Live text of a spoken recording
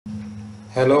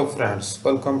Hello friends,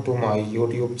 welcome to my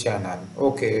YouTube channel.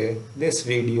 Okay, this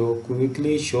video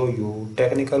quickly show you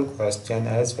technical question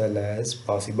as well as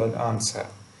possible answer.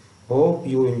 Hope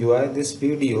you enjoy this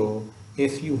video.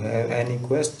 If you have any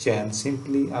question,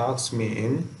 simply ask me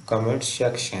in comment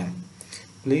section.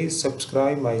 Please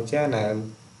subscribe my channel.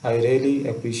 I really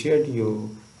appreciate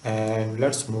you and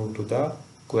let's move to the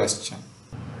question.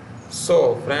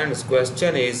 So friends,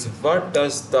 question is what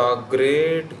does the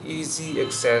great easy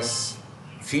access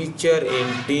feature in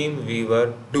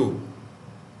TeamViewer do?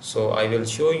 So I will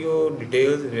show you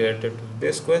details related to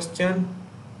this question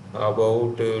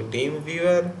about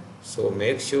TeamViewer. So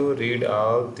make sure read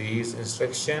all these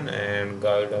instructions and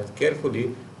guidelines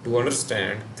carefully to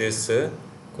understand this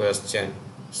question.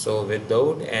 So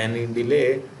without any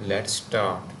delay, let's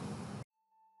start.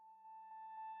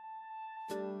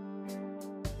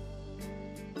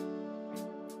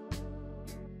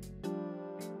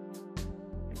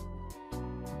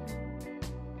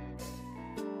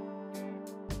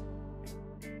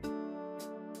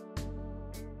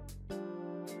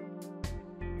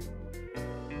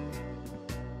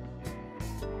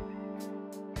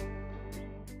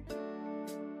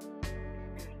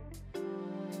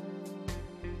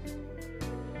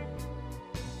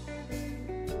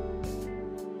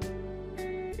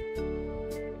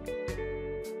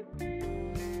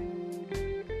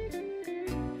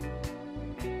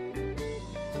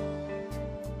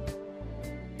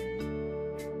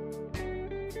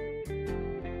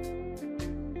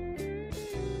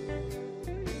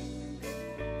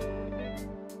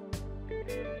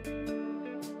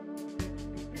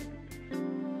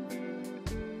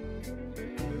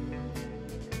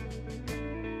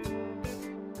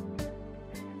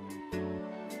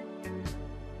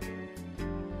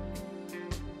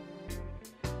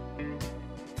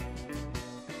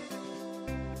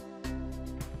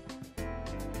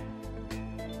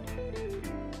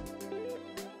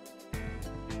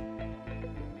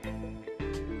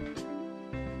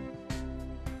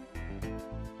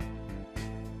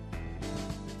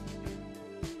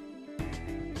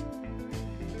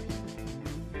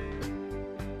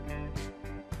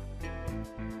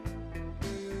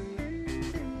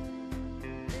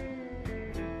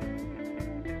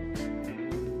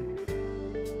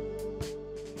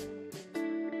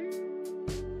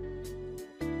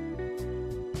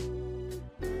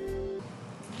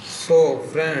 So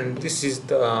friend, this is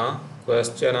the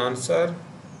question answer.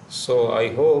 So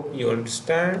I hope you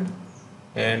understand,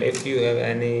 and if you have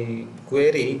any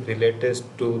query related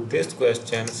to this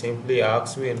question, simply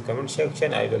ask me in comment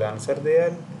section. I will answer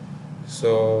there.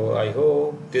 So I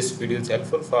hope this video is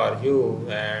helpful for you,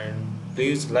 and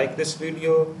please like this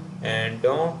video and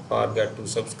don't forget to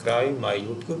subscribe my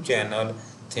YouTube channel.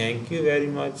 Thank you very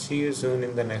much. See you soon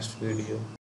in the next video.